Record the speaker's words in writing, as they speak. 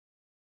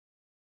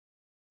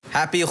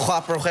Happy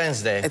Whopper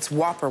Wednesday. It's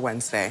Whopper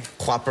Wednesday.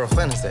 Whopper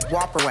Wednesday.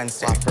 Whopper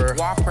Wednesday.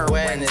 Whopper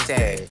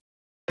Wednesday.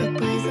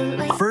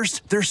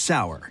 First, they're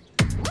sour.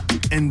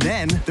 And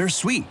then they're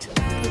sweet.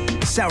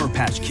 Sour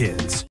Patch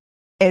Kids.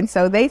 And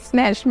so they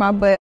snatched my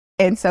butt.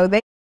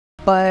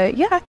 But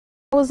yeah, it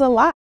was a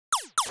lot.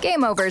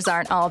 Game overs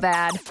aren't all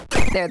bad.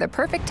 They're the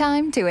perfect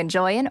time to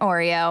enjoy an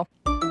Oreo.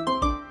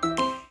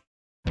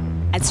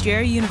 At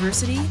Strayer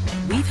University,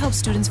 we've helped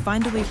students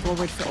find a way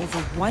forward for over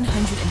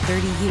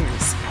 130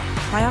 years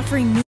by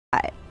offering new.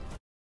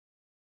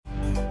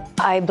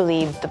 I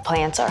believe the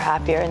plants are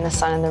happier in the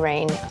sun and the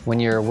rain. When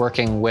you're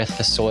working with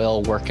the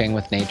soil, working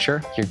with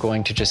nature, you're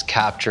going to just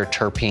capture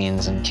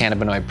terpenes and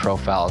cannabinoid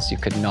profiles you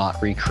could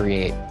not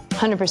recreate.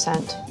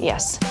 100%,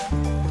 yes.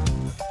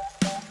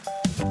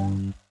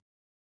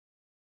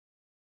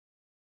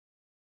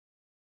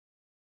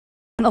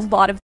 A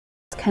lot of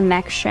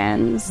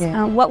connections.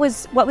 Yeah. What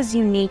was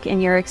unique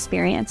in your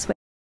experience with?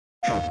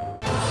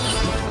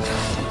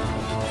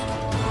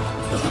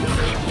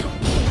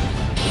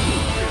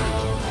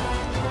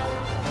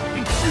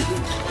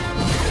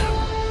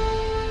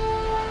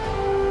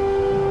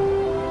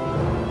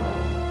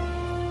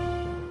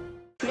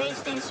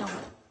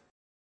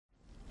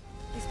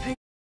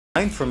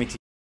 Time for me to.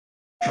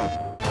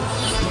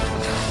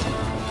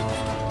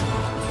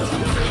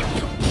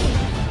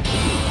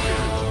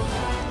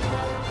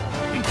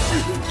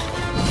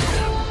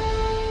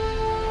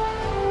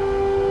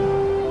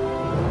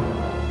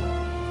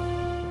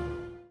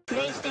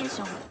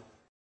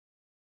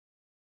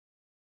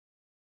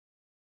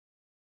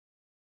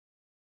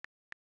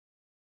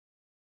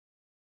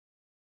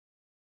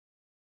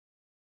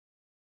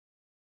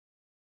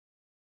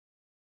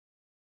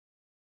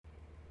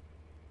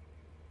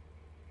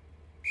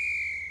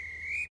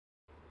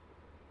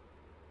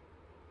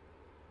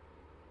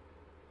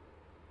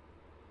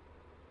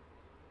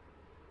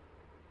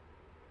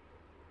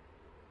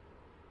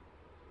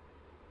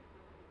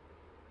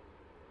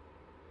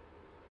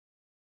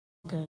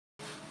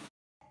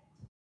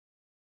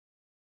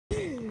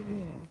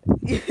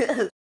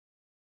 Yes.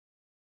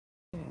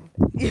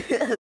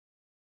 Yes.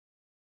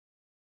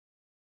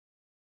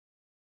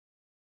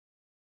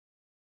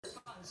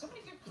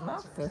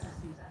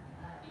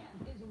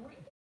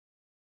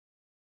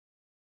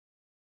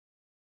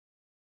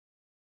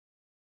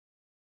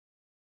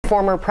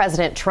 Former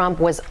President Trump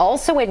was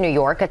also in New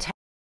York.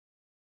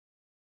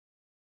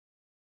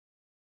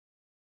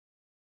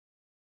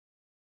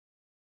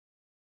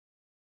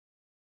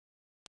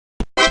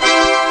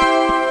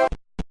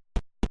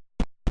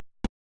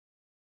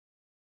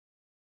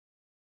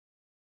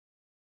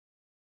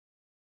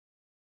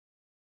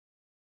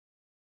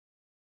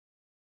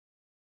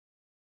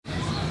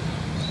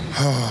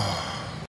 Oh.